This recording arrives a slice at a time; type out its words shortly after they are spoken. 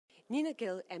Neena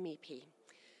Gill MEP.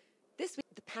 This week,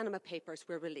 the Panama Papers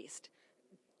were released,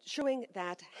 showing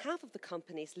that half of the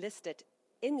companies listed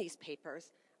in these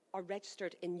papers are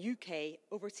registered in UK,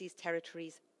 overseas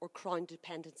territories, or Crown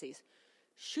dependencies.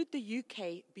 Should the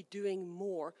UK be doing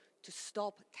more to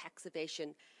stop tax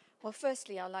evasion? Well,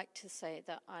 firstly, I'd like to say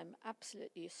that I'm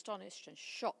absolutely astonished and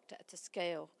shocked at the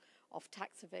scale of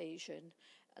tax evasion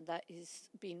that is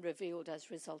being revealed as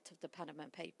a result of the Panama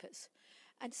Papers.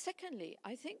 And secondly,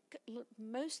 I think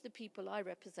most of the people I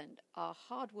represent are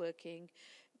hardworking,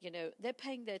 they're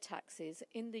paying their taxes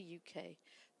in the UK.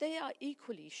 They are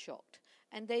equally shocked,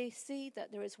 and they see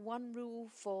that there is one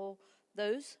rule for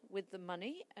those with the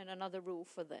money and another rule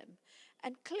for them.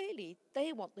 And clearly,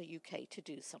 they want the UK to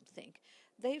do something.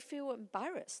 They feel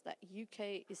embarrassed that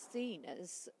UK is seen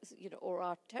as, or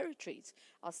our territories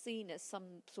are seen as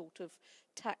some sort of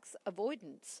tax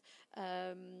avoidance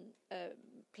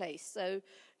place. So,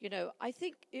 I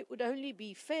think it would only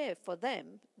be fair for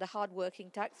them, the hardworking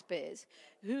taxpayers,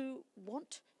 who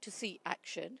want to see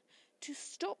action to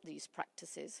stop these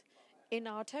practices in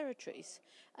our territories.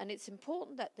 And it's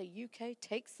important that the UK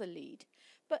takes the lead,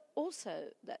 but also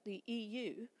that the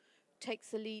EU takes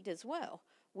the lead as well.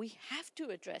 We have to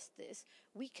address this.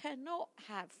 We cannot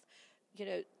have,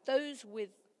 those with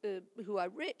who are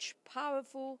rich,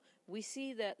 powerful. We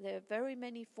see that there are very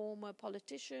many former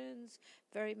politicians,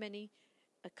 very many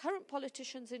current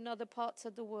politicians in other parts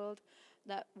of the world,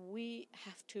 that we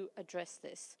have to address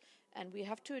this. And we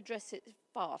have to address it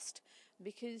fast,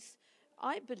 because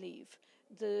I believe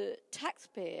the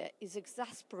taxpayer is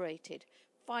exasperated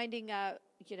finding out,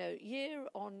 year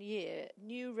on year,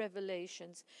 new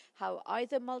revelations, how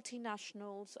either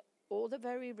multinationals or the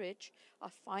very rich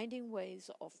are finding ways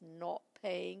of not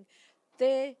paying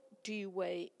their due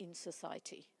way in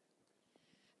society.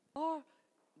 Are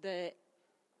the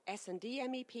S&D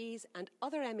MEPs and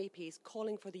other MEPs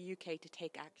calling for the UK to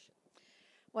take action?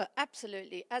 Well,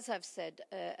 absolutely. As I've said,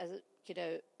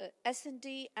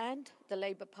 S&D and the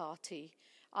Labour Party,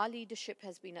 our leadership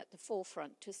has been at the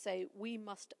forefront to say we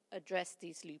must address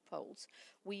these loopholes.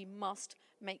 We must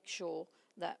make sure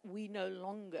that we no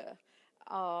longer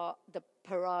are the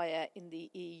pariah in the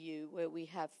EU, where we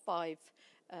have 5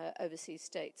 overseas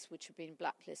states which have been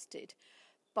blacklisted.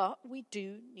 But we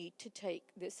do need to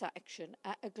take this action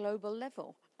at a global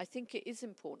level. I think it is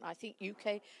important. I think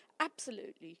UK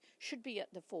absolutely should be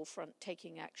at the forefront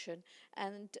taking action,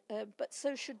 and but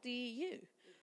so should the EU.